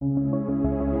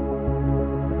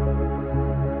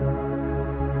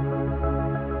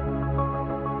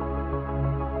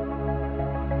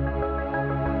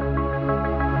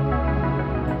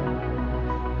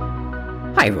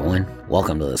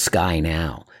Welcome to the Sky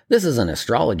Now. This is an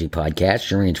astrology podcast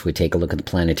during which we take a look at the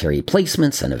planetary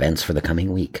placements and events for the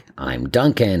coming week. I'm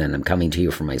Duncan, and I'm coming to you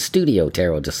from my studio,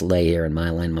 Tarot de Soleil, here in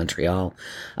Mile End, Montreal,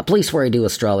 a place where I do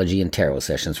astrology and tarot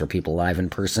sessions for people live in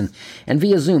person and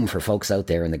via Zoom for folks out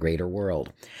there in the greater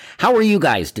world. How are you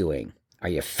guys doing? Are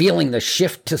you feeling the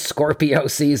shift to Scorpio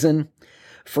season?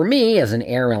 For me, as an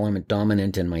air element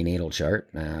dominant in my natal chart,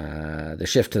 the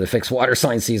shift to the fixed water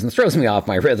sign season throws me off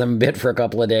my rhythm a bit for a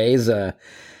couple of days. Now,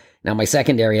 my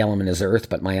secondary element is Earth,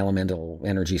 but my elemental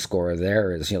energy score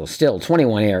there is, still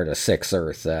 21 air to 6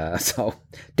 Earth. So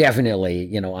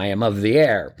definitely, I am of the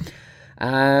air.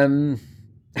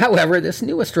 However, this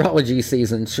new astrology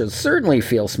season should certainly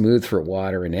feel smooth for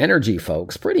water and energy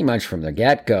folks pretty much from the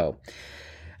get-go.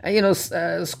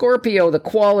 Scorpio, the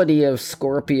quality of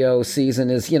Scorpio season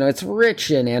is, it's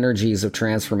rich in energies of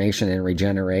transformation and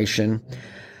regeneration.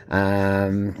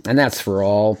 And that's for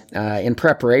all. In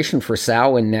preparation for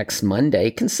Samhain next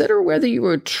Monday, consider whether you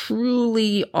are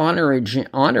truly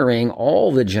honoring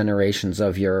all the generations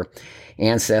of your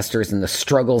ancestors and the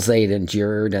struggles they'd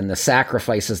endured and the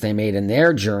sacrifices they made in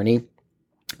their journey.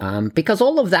 Because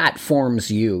all of that forms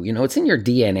you. It's in your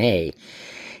DNA.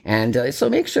 And so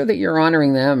make sure that you're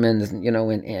honoring them and,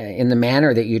 in the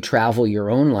manner that you travel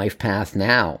your own life path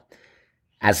now.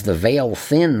 As the veil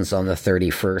thins on the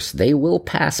 31st, they will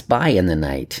pass by in the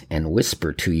night and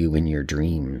whisper to you in your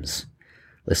dreams.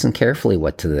 Listen carefully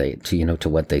to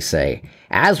what they say.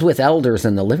 As with elders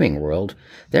in the living world,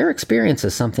 their experience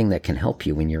is something that can help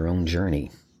you in your own journey.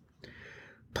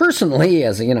 Personally,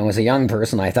 as a young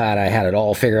person, I thought I had it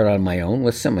all figured out on my own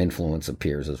with some influence of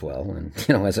peers as well. And,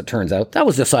 as it turns out, that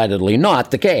was decidedly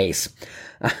not the case.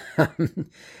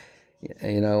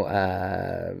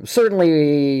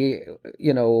 Certainly,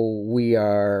 we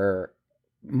are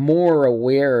more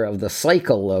aware of the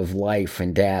cycle of life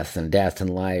and death and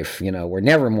life. We're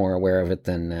never more aware of it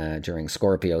than during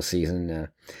Scorpio season.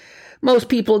 Most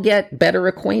people get better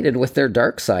acquainted with their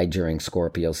dark side during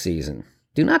Scorpio season.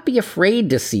 Do not be afraid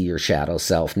to see your shadow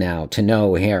self now, to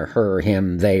know her,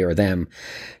 him, they, or them,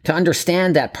 to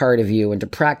understand that part of you and to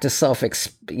practice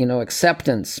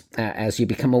acceptance as you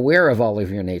become aware of all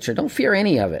of your nature. Don't fear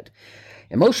any of it.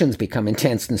 Emotions become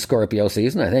intense in Scorpio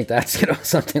season. I think that's,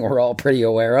 something we're all pretty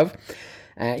aware of.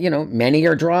 Many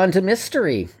are drawn to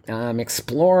mystery,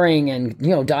 exploring and,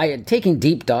 taking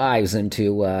deep dives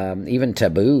into even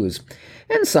taboos.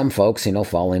 And some folks,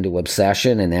 fall into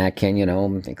obsession, and that can,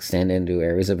 extend into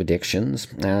areas of addictions.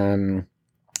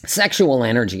 Sexual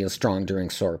energy is strong during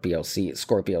Scorpio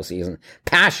season.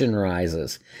 Passion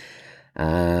rises.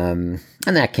 And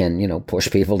that can,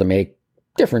 push people to make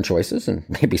different choices and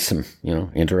maybe some,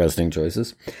 interesting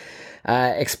choices.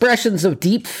 Expressions of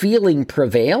deep feeling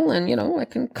prevail, and,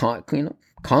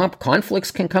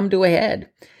 conflicts can come to a head.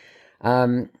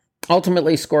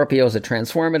 Ultimately, Scorpio is a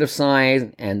transformative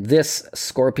sign, and this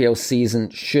Scorpio season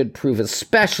should prove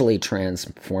especially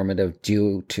transformative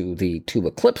due to the 2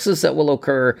 eclipses that will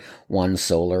occur, one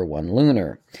solar, one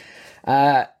lunar.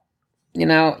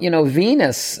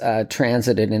 Venus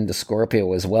transited into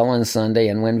Scorpio as well on Sunday,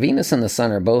 and when Venus and the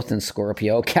Sun are both in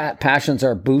Scorpio, passions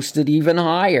are boosted even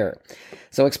higher.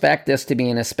 So expect this to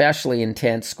be an especially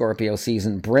intense Scorpio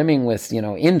season, brimming with,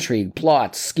 intrigue,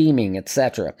 plots, scheming,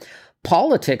 etc.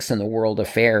 Politics and the world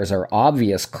affairs are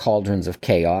obvious cauldrons of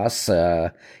chaos,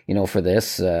 for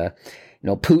this.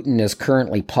 Putin is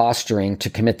currently posturing to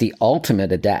commit the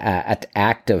ultimate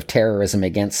act of terrorism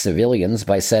against civilians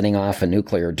by setting off a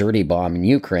nuclear dirty bomb in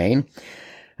Ukraine.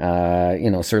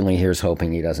 Certainly here's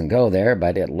hoping he doesn't go there,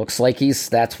 but it looks like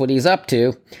that's what he's up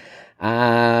to.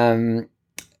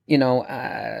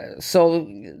 So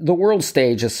the world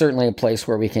stage is certainly a place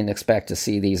where we can expect to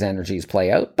see these energies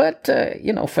play out. But,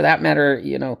 for that matter,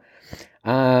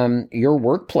 your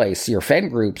workplace, your friend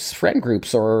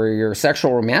groups, or your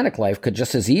sexual romantic life could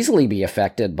just as easily be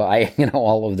affected by,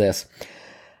 all of this.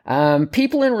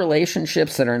 People in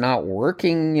relationships that are not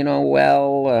working,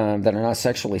 well, that are not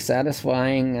sexually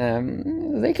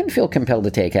satisfying, they can feel compelled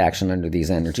to take action under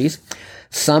these energies.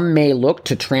 Some may look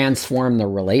to transform the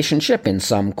relationship in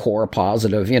some core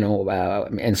positive,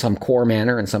 in some core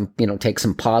manner, and some, take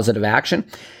some positive action.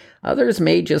 Others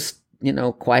may just,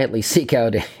 quietly seek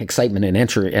out excitement and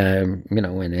entry, and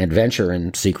adventure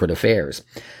and secret affairs.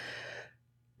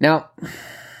 Now,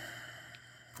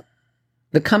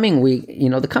 the coming week,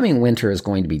 the coming winter is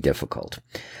going to be difficult.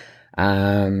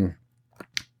 One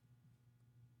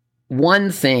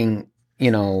thing,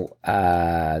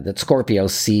 that Scorpio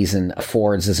season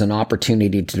affords is an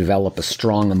opportunity to develop a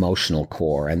strong emotional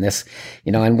core. And this,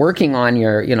 and working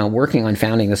on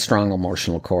founding a strong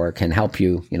emotional core can help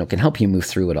you move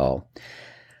through it all.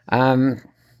 The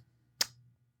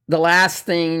last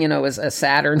thing, is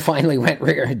Saturn finally went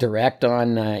direct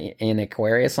on in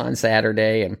Aquarius on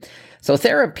Saturday, and so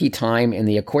therapy time in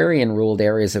the Aquarian ruled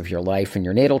areas of your life and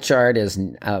your natal chart is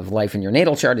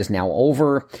now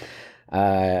over.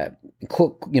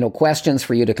 Questions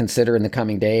for you to consider in the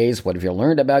coming days. What have you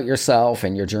learned about yourself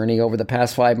and your journey over the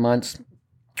past 5 months?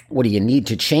 What do you need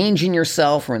to change in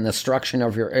yourself or in the structure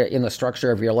of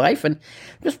your life, and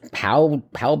just how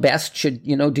best should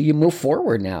do you move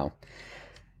forward now?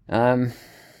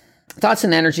 Thoughts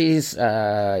and energies, for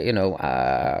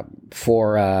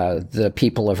the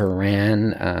people of Iran,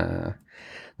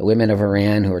 the women of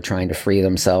Iran who are trying to free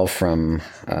themselves from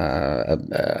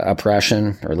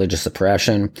oppression, religious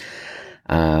oppression.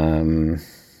 A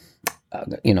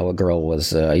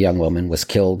young woman was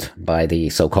killed by the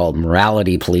so-called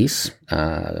morality police,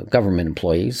 government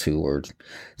employees who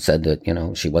said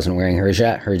that, she wasn't wearing her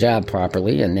hijab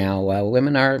properly. And now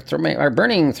women are throwing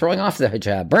off the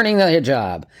hijab, burning the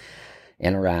hijab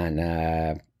in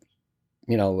Iran,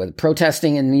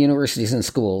 protesting in universities and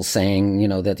schools saying,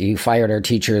 that you fired our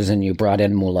teachers and you brought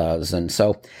in mullahs. And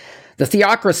so the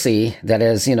theocracy that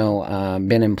has,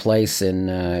 been in place in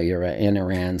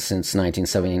Iran since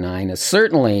 1979 is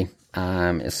certainly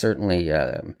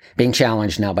being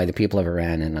challenged now by the people of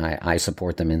Iran, and I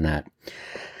support them in that.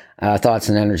 Thoughts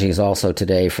and energies also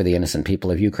today for the innocent people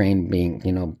of Ukraine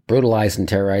being, brutalized and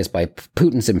terrorized by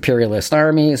Putin's imperialist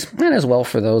armies, and as well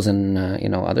for those in,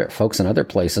 other folks in other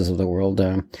places of the world,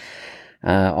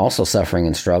 also suffering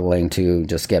and struggling to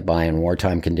just get by in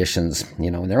wartime conditions,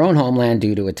 in their own homeland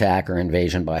due to attack or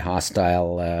invasion by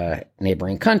hostile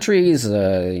neighboring countries,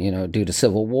 due to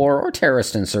civil war or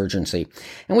terrorist insurgency.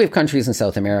 And we have countries in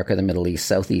South America, the Middle East,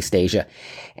 Southeast Asia,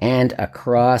 and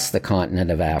across the continent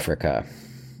of Africa.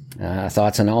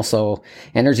 Thoughts and also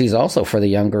energies also for the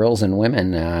young girls and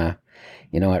women,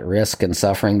 at risk and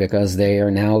suffering because they are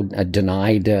now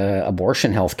denied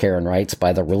abortion health care and rights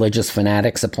by the religious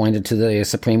fanatics appointed to the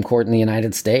Supreme Court in the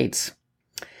United States.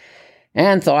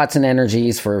 And thoughts and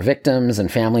energies for victims and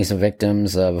families of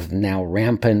victims of now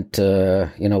rampant,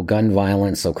 gun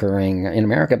violence occurring in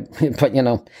America. But,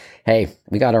 hey,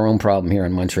 we got our own problem here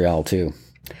in Montreal, too.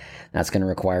 That's going to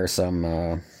require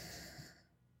some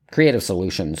creative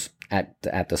solutions at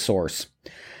the source.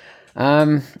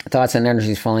 Thoughts and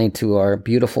energies falling to our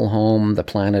beautiful home, the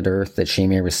planet Earth, that she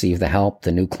may receive the help,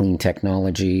 the new clean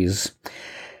technologies,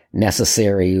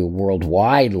 necessary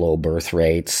worldwide low birth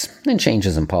rates, and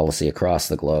changes in policy across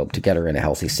the globe to get her in a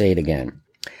healthy state again.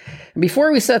 And before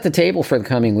we set the table for the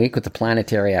coming week with the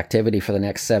planetary activity for the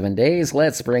next 7 days,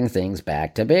 let's bring things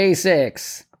back to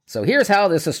basics. So here's how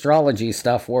this astrology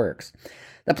stuff works.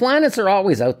 The planets are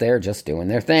always out there just doing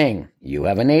their thing. You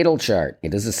have a natal chart.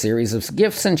 It is a series of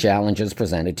gifts and challenges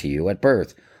presented to you at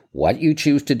birth. What you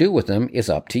choose to do with them is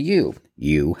up to you.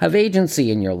 You have agency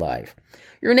in your life.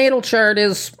 Your natal chart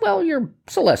is, your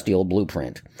celestial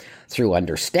blueprint. Through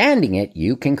understanding it,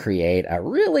 you can create a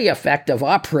really effective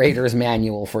operator's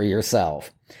manual for yourself.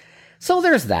 So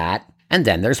there's that, and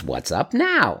then there's what's up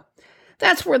now.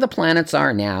 That's where the planets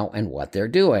are now and what they're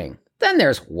doing. Then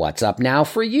there's what's up now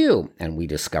for you, and we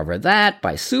discover that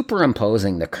by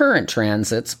superimposing the current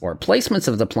transits or placements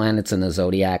of the planets in the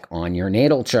zodiac on your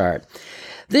natal chart.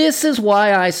 This is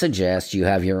why I suggest you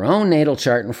have your own natal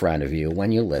chart in front of you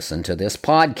when you listen to this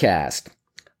podcast.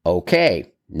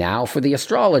 Okay, now for the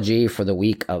astrology for the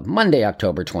week of Monday,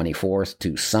 October 24th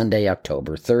to Sunday,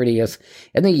 October 30th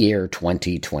in the year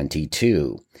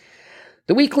 2022.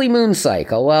 The weekly moon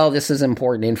cycle, this is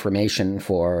important information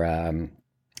for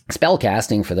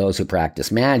spellcasting for those who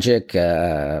practice magic,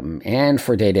 and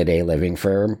for day-to-day living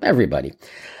for everybody.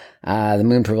 The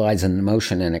moon provides an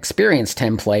emotion and experience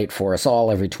template for us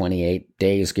all every 28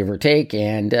 days, give or take.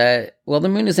 And, the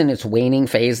moon is in its waning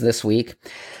phase this week,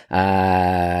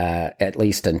 at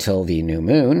least until the new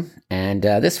moon. And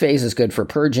this phase is good for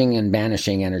purging and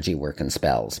banishing energy work and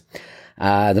spells.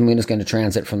 The moon is going to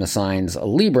transit from the signs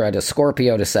Libra to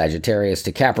Scorpio to Sagittarius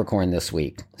to Capricorn this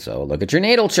week. So look at your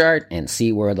natal chart and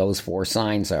see where those 4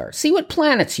 signs are. See what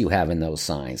planets you have in those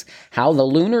signs. How the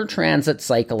lunar transit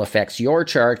cycle affects your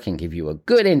chart can give you a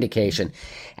good indication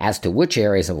as to which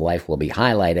areas of life will be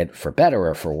highlighted, for better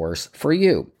or for worse, for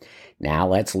you. Now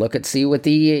let's see what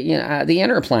the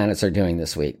inner planets are doing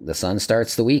this week. The sun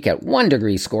starts the week at 1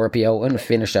 degree Scorpio and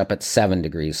finish up at 7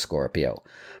 degrees Scorpio.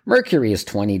 Mercury is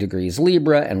 20 degrees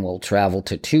Libra and will travel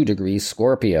to 2 degrees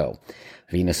Scorpio.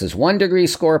 Venus is 1 degree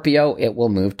Scorpio. It will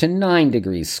move to 9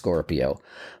 degrees Scorpio.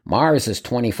 Mars is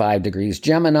 25 degrees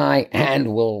Gemini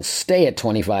and will stay at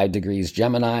 25 degrees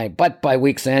Gemini, but by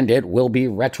week's end it will be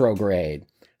retrograde.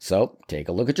 So take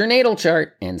a look at your natal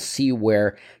chart and see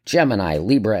where Gemini,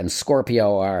 Libra, and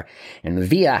Scorpio are. And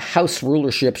via house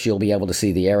rulerships, you'll be able to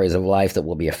see the areas of life that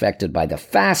will be affected by the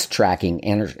fast-tracking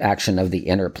action of the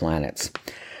inner planets.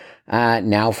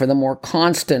 Now for the more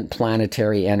constant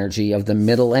planetary energy of the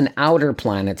middle and outer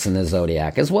planets in the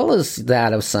zodiac, as well as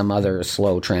that of some other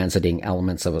slow transiting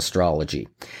elements of astrology.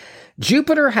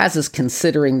 Jupiter has us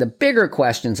considering the bigger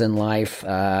questions in life,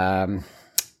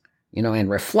 and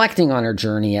reflecting on our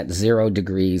journey at 0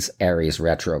 degrees Aries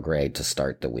retrograde to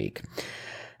start the week.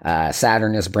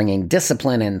 Saturn is bringing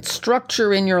discipline and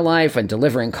structure in your life and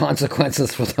delivering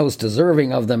consequences for those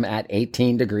deserving of them at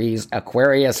 18 degrees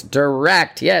Aquarius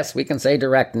direct. Yes, we can say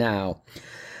direct now.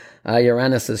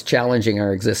 Uranus is challenging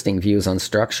our existing views on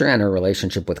structure and our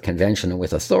relationship with convention and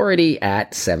with authority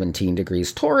at 17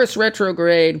 degrees Taurus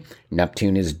retrograde.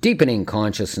 Neptune is deepening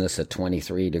consciousness at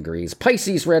 23 degrees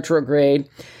Pisces retrograde.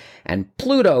 And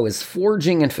Pluto is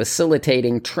forging and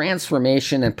facilitating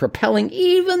transformation and propelling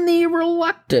even the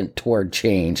reluctant toward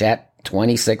change at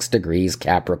 26 degrees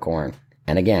Capricorn.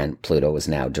 And again, Pluto is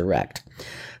now direct.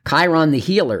 Chiron the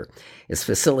healer is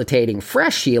facilitating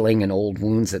fresh healing in old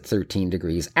wounds at 13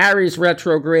 degrees Aries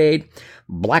retrograde.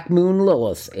 Black Moon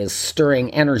Lilith is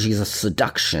stirring energies of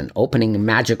seduction, opening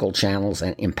magical channels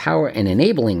and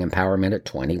enabling empowerment at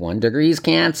 21 degrees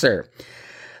Cancer.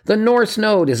 The North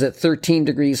Node is at 13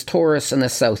 degrees Taurus and the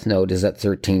South Node is at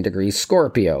 13 degrees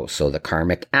Scorpio, so the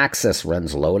karmic axis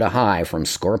runs low to high from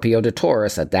Scorpio to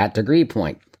Taurus at that degree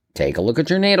point. Take a look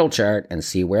at your natal chart and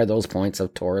see where those points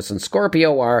of Taurus and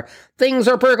Scorpio are. Things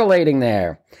are percolating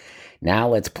there. Now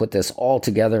let's put this all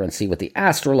together and see what the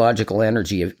astrological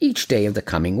energy of each day of the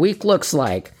coming week looks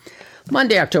like.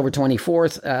 Monday, October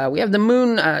 24th, we have the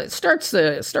moon starts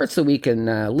the week in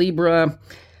Libra.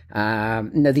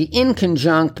 Now the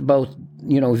inconjunct, both,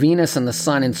 Venus and the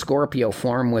sun in Scorpio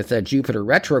form with Jupiter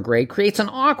retrograde creates an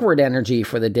awkward energy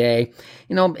for the day,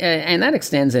 and that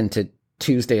extends into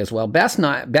Tuesday as well. Best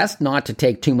not to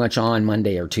take too much on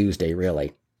Monday or Tuesday,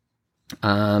 really.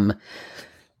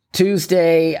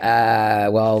 Tuesday,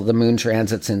 the moon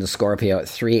transits into Scorpio at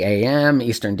 3 a.m.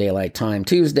 Eastern Daylight Time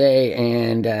Tuesday,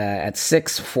 and at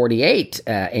 6:48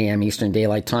 a.m. Eastern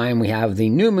Daylight Time, we have the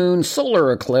new moon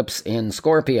solar eclipse in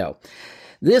Scorpio.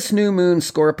 This new moon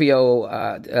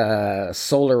Scorpio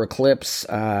solar eclipse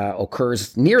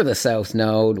occurs near the South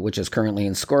Node, which is currently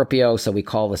in Scorpio, so we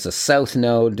call this a South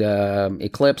Node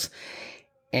eclipse.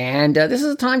 And this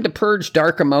is a time to purge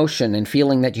dark emotion and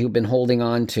feeling that you've been holding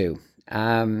on to.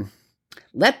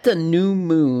 Let the new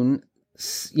moon,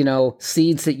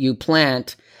 seeds that you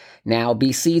plant now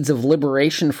be seeds of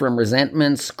liberation from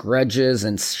resentments, grudges,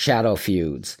 and shadow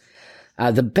feuds.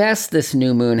 The best this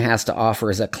new moon has to offer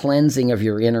is a cleansing of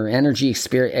your inner energy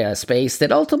space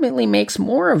that ultimately makes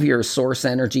more of your source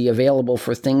energy available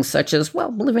for things such as,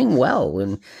 living well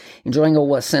and enjoying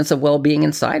a sense of well-being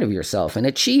inside of yourself and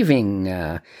achieving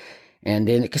and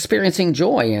in experiencing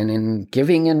joy and in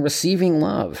giving and receiving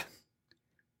love.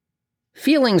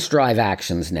 Feelings drive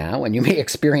actions now, and you may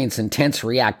experience intense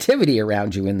reactivity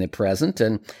around you in the present.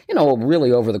 And,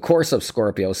 really over the course of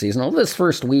Scorpio season, this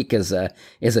first week is a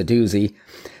doozy.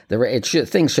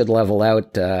 Things should level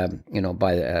out,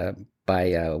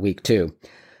 by week 2.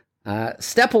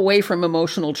 Step away from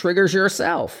emotional triggers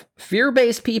yourself.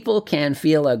 Fear-based people can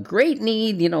feel a great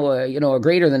need, a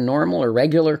greater than normal or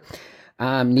regular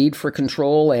need for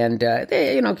control, and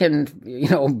they, can,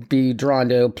 be drawn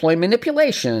to employ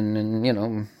manipulation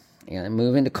and,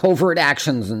 move into covert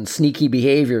actions and sneaky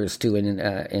behaviors to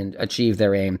and achieve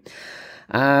their aim.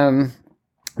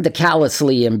 The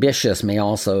callously ambitious may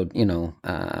also,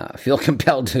 feel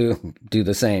compelled to do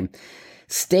the same.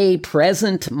 Stay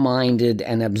present-minded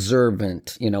and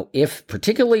observant,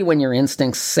 particularly when your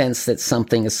instincts sense that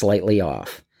something is slightly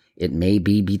off. It may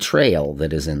be betrayal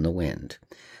that is in the wind.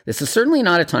 This is certainly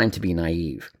not a time to be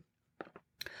naive.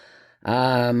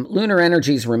 Lunar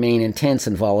energies remain intense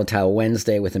and volatile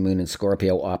Wednesday with the moon in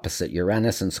Scorpio opposite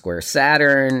Uranus and square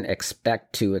Saturn.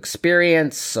 Expect to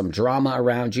experience some drama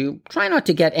around you. Try not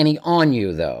to get any on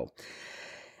you, though.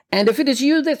 And if it is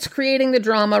you that's creating the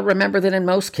drama, remember that in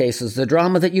most cases, the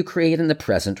drama that you create in the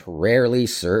present rarely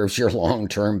serves your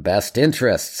long-term best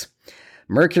interests.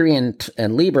 Mercury and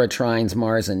Libra trines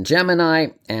Mars and Gemini,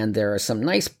 and there are some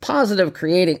nice positive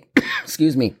creating,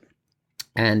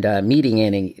 and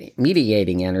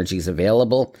mediating energies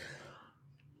available.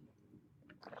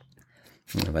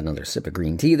 I'll have another sip of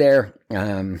green tea there.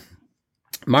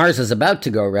 Mars is about to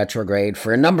go retrograde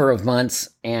for a number of months,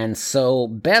 and so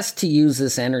best to use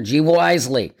this energy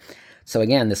wisely. So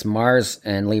again, this Mars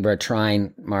and Libra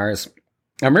trine Mars,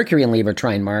 Mercury and Libra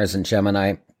trine Mars and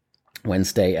Gemini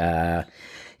Wednesday,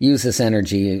 use this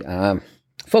energy,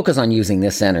 focus on using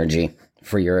this energy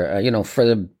for your, for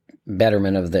the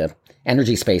betterment of the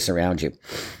energy space around you.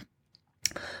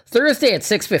 Thursday at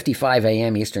 6:55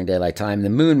 a.m. Eastern Daylight Time, the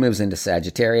moon moves into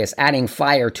Sagittarius, adding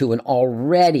fire to an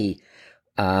already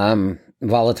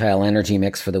volatile energy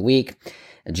mix for the week.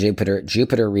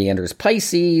 Jupiter re-enters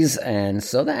Pisces, and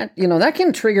so that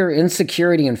can trigger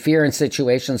insecurity and fear in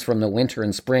situations from the winter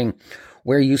and spring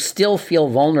where you still feel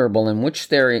vulnerable, in which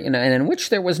there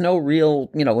was no real,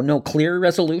 no clear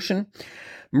resolution.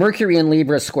 Mercury in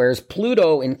Libra squares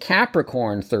Pluto in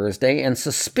Capricorn Thursday, and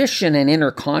suspicion and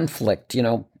inner conflict,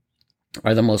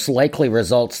 are the most likely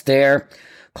results there.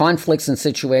 Conflicts in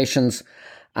situations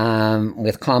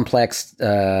with complex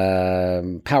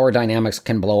power dynamics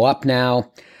can blow up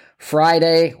now.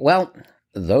 Friday, well,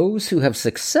 those who have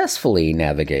successfully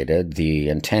navigated the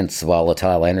intense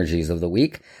volatile energies of the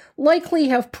week likely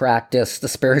have practiced the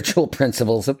spiritual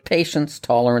principles of patience,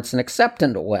 tolerance, and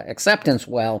acceptance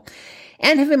well,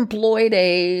 and have employed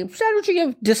a strategy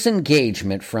of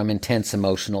disengagement from intense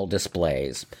emotional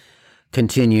displays.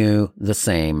 Continue the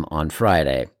same on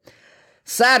Friday.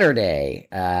 Saturday,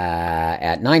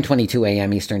 at 9:22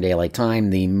 a.m. Eastern Daylight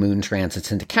Time, the moon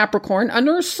transits into Capricorn, an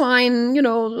earth sign,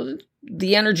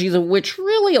 the energies of which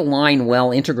really align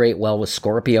well, integrate well with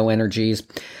Scorpio energies.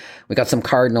 We got some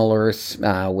cardinal earth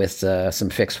with some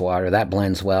fixed water. That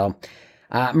blends well.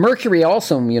 Mercury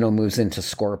also, moves into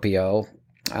Scorpio,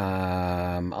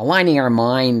 aligning our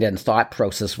mind and thought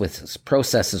processes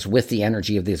with the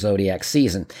energy of the zodiac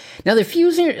season. Now, the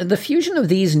fusion of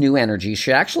these new energies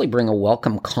should actually bring a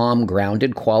welcome, calm,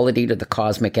 grounded quality to the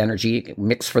cosmic energy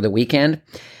mix for the weekend.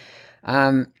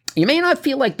 You may not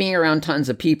feel like being around tons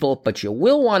of people, but you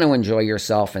will want to enjoy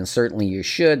yourself, and certainly you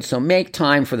should. So make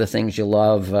time for the things you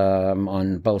love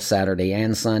on both Saturday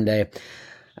and Sunday.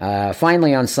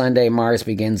 Finally, on Sunday, Mars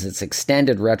begins its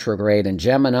extended retrograde in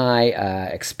Gemini.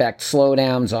 Expect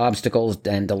slowdowns, obstacles,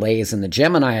 and delays in the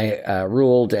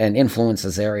Gemini-ruled and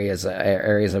influences areas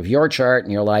of your chart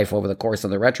and your life over the course of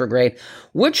the retrograde,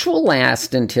 which will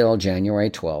last until January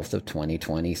 12th of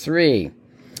 2023.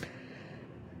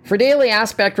 For daily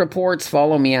aspect reports,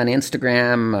 follow me on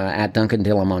Instagram at Duncan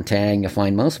de la Montagne. You'll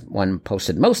find one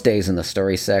posted most days in the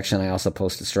stories section. I also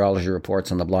post astrology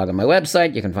reports on the blog on my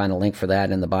website. You can find a link for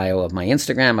that in the bio of my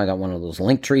Instagram. I got one of those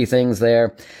link tree things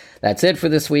there. That's it for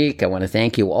this week. I want to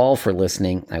thank you all for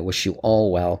listening. I wish you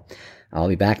all well. I'll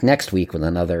be back next week with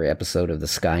another episode of The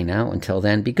Sky Now. Until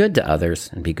then, be good to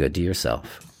others and be good to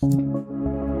yourself.